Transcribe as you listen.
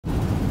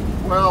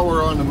Well,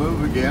 we're on the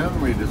move again.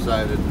 We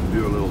decided to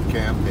do a little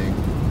camping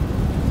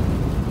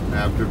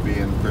after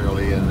being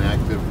fairly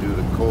inactive due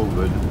to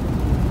COVID.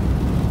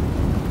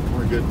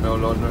 We're getting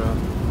out on the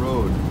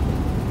road.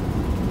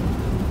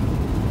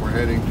 We're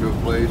heading to a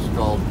place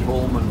called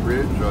Tollmann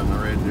Bridge on the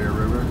Red Deer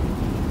River.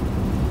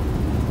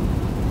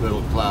 A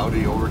little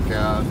cloudy,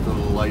 overcast, a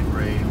little light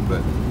rain,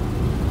 but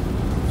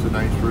it's a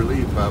nice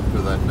relief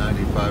after that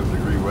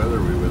 95-degree weather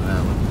we've been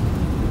having.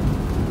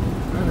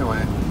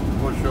 Anyway,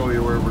 we'll show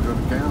you where we're going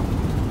to camp.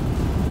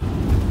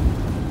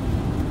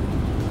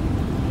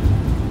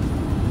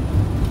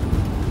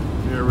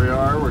 Here we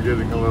are, we're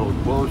getting a little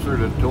closer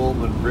to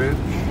Tollmann Bridge.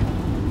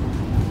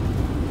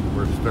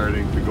 We're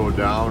starting to go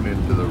down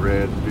into the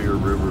Red Deer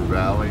River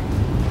Valley.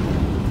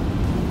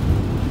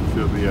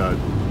 Should be a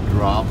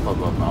drop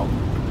of about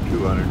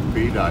 200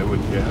 feet, I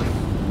would guess.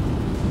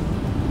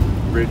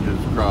 Bridge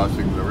is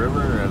crossing the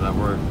river, and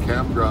our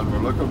campground we're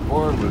looking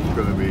for was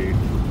going to be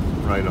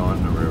right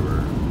on the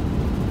river.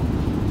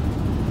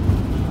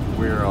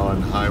 We're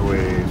on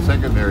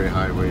secondary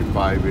highway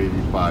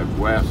 585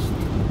 west,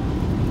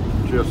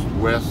 just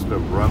west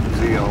of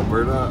Rumsey,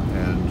 Alberta,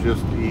 and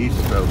just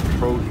east of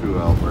Trochu,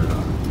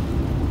 Alberta.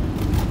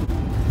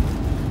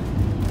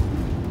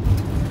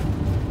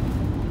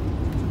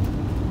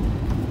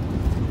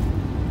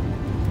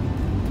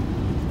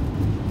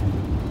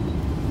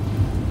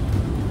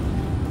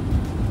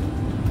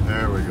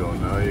 There we go.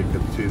 Now you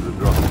can see the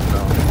drop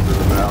down into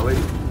the valley.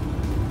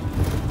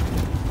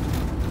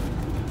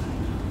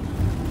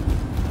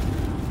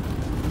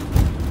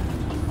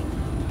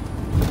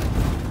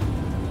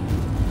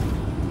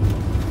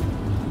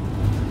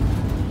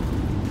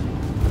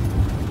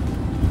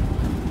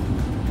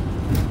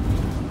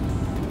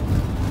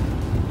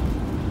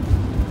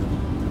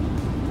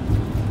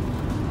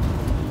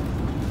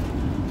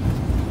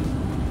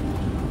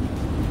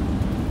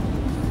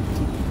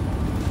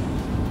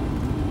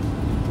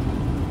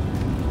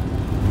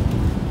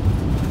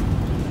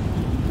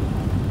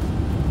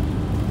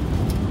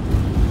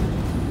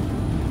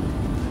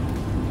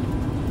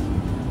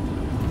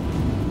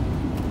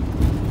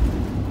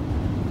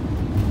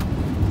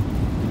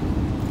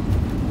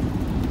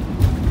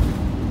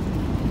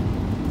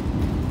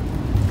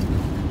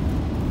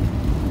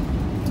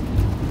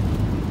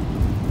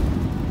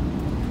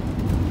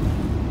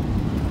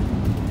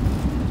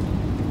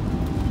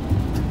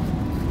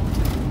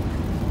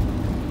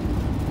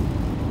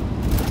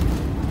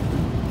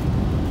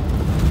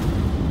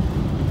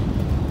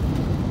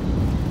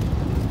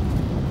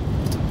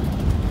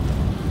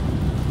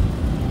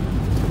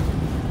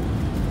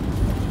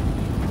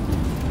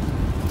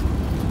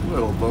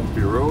 Little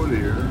bumpy road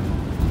here.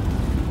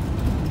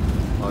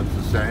 Lots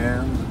of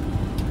sand.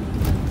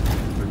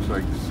 Looks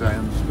like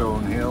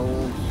sandstone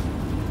hills.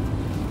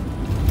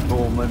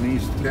 Tollmann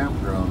East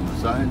Campground, the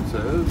sign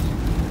says.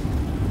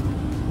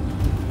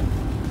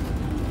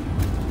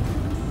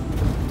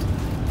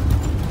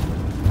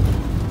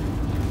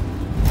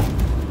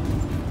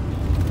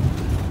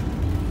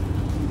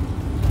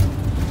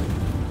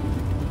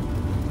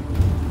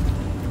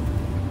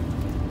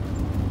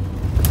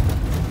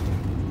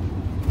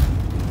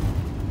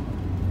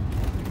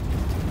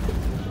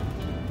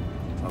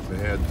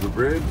 Ahead's the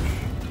bridge.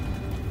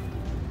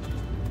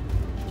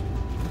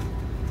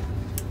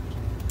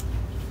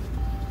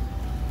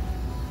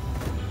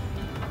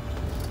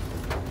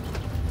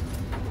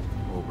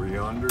 Over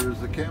yonder is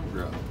the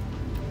campground.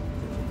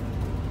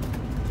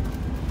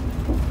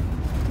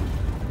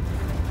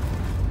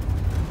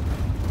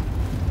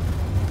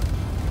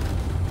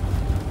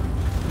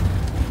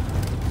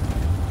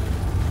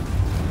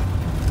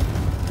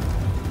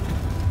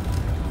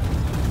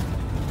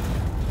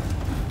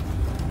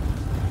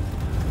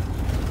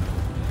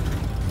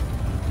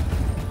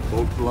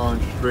 Boat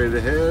launch straight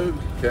ahead,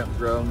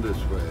 campground this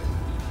way.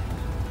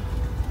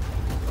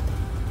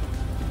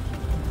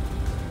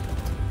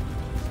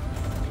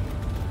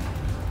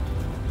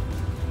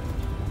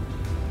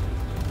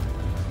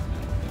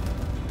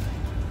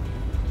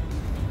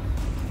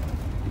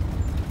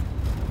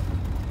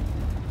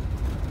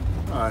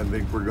 I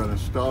think we're going to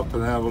stop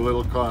and have a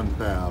little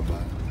confab.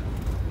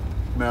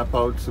 Map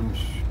out some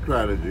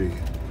strategy.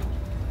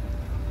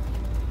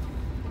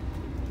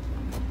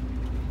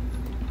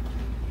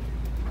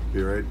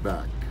 Be right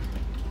back.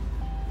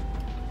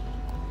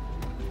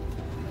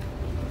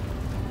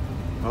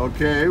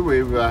 Okay,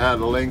 we've had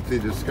a lengthy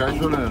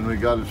discussion and we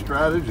got a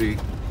strategy.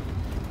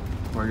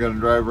 We're going to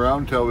drive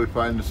around till we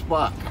find a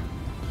spot.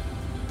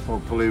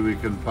 Hopefully we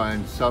can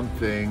find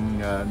something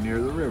near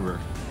the river.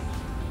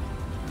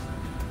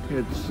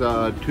 It's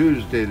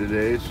Tuesday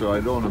today, so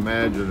I don't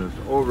imagine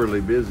it's overly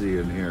busy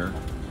in here.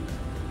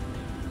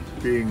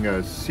 Being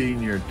a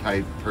senior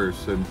type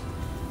person,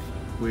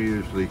 we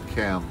usually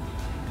camp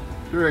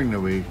during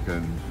the week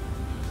and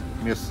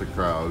miss the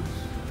crowds.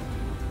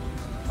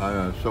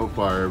 So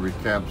far every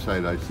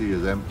campsite I see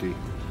is empty.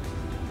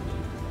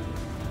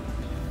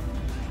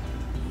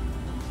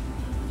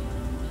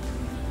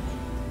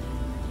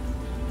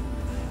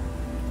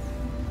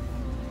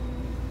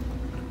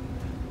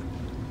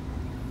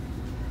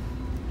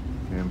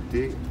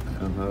 empty.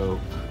 And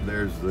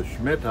there's the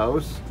Schmidt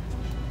house.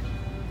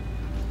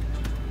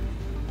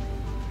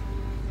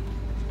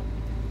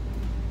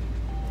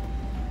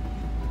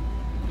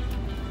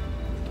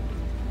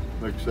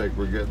 Looks like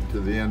we're getting to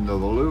the end of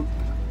the loop.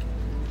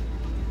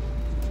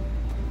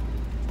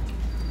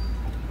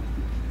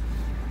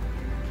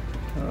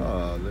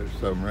 Oh, there's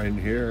some right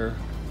here.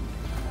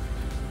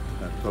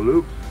 That's the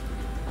loop.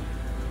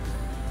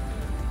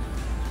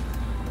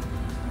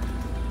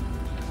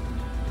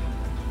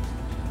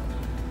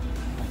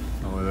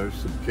 Oh, there's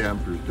some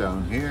campers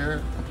down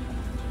here.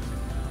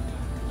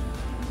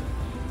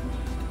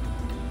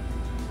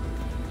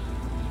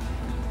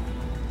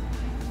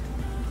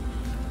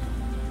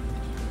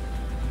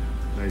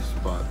 Nice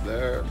spot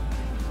there.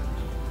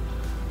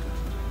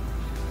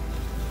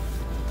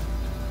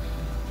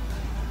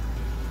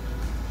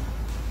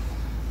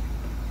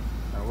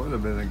 That would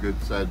have been a good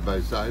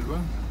side-by-side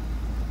one.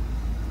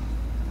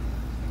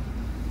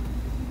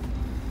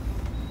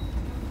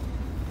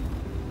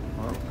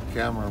 Well, the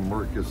camera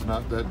work is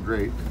not that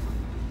great.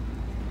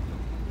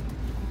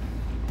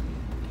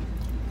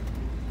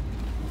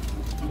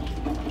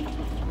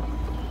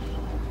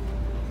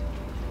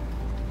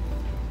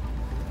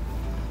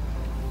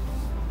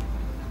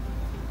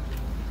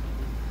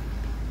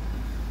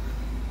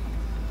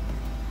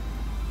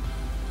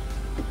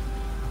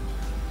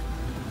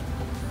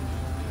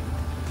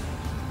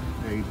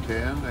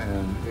 A10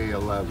 and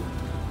A11.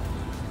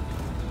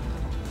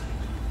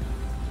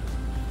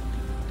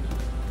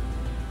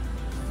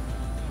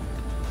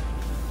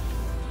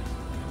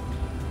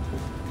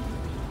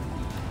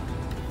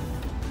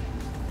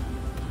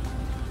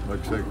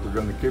 Looks like we're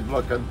going to keep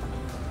looking.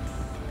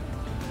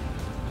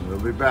 We'll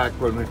be back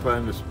when we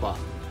find a spot.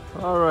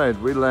 All right,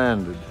 we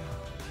landed.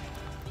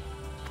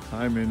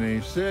 I'm in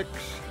A6.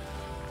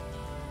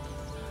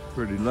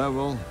 Pretty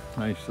level,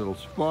 nice little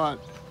spot.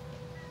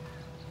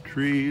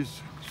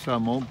 Trees,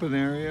 some open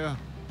area.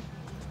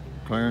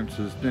 Clarence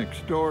is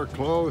next door,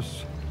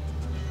 close.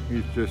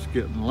 He's just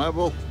getting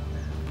level.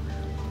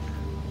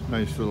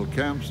 Nice little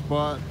camp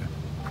spot.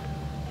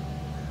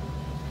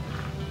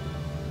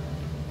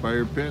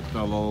 Fire pit,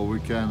 although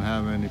we can't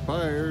have any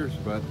fires,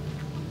 but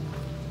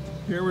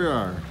here we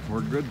are.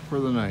 We're good for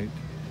the night.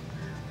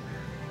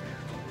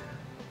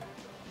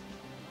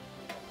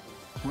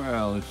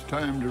 Well, it's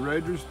time to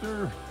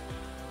register.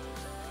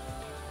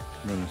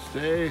 I'm gonna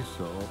stay,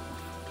 so.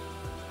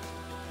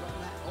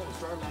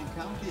 Starland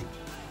County.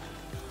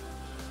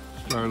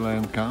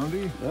 Starland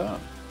County? Yeah.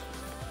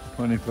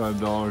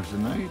 $25 a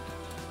night.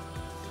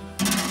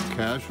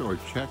 Cash or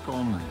check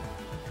only.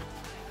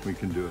 We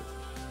can do it.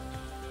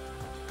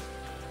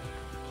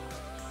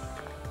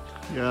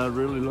 Yeah, it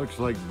really looks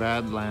like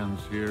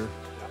Badlands here.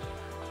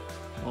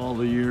 All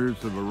the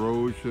years of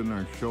erosion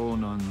are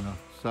shown on the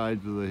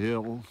sides of the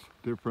hills,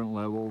 different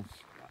levels.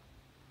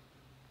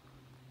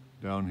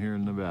 Down here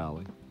in the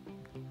valley.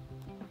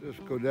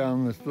 Just go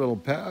down this little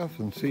path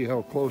and see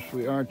how close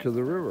we are to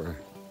the river.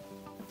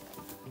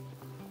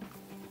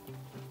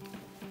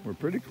 We're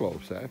pretty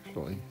close,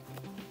 actually.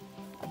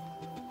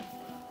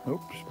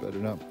 Oops, better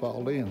not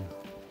fall in.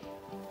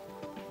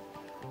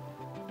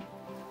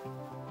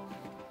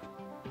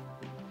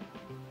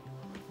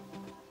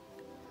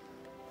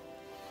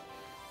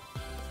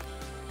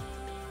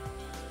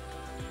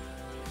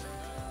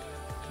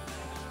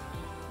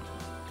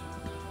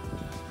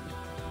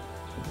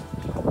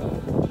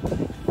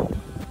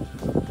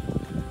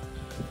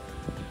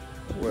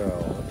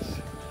 Well, it's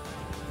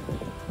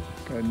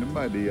kind of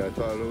muddy. I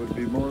thought it would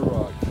be more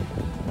rocky.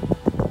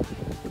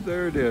 But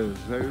there it is.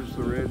 There's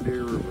the Red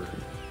Deer River.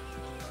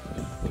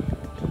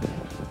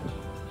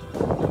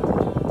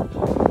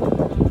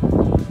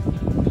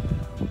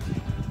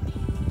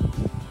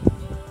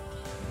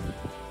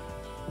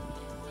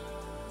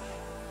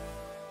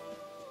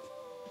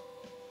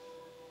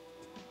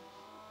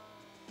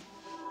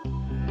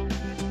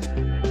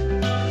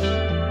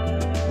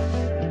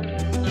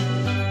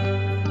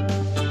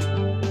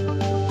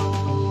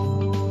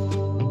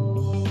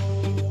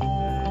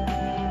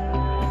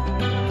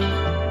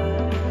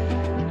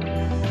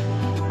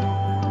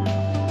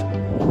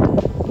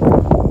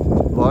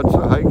 Lots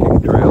of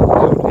hiking trails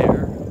out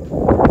here.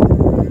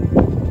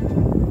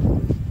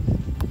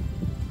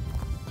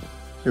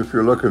 If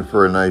you're looking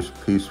for a nice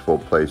peaceful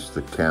place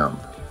to camp,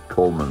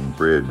 Tollmann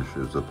Bridge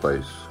is the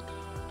place.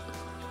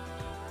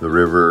 The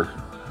river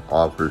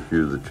offers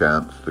you the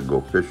chance to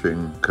go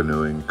fishing,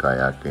 canoeing,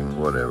 kayaking,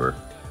 whatever.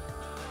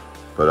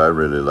 But I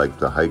really like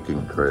the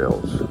hiking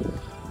trails.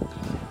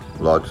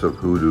 Lots of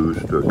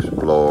hoodoos to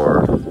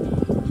explore,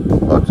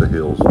 lots of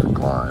hills to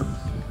climb.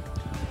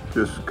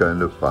 Just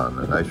kind of fun,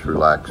 a nice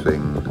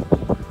relaxing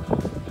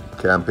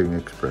camping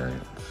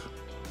experience.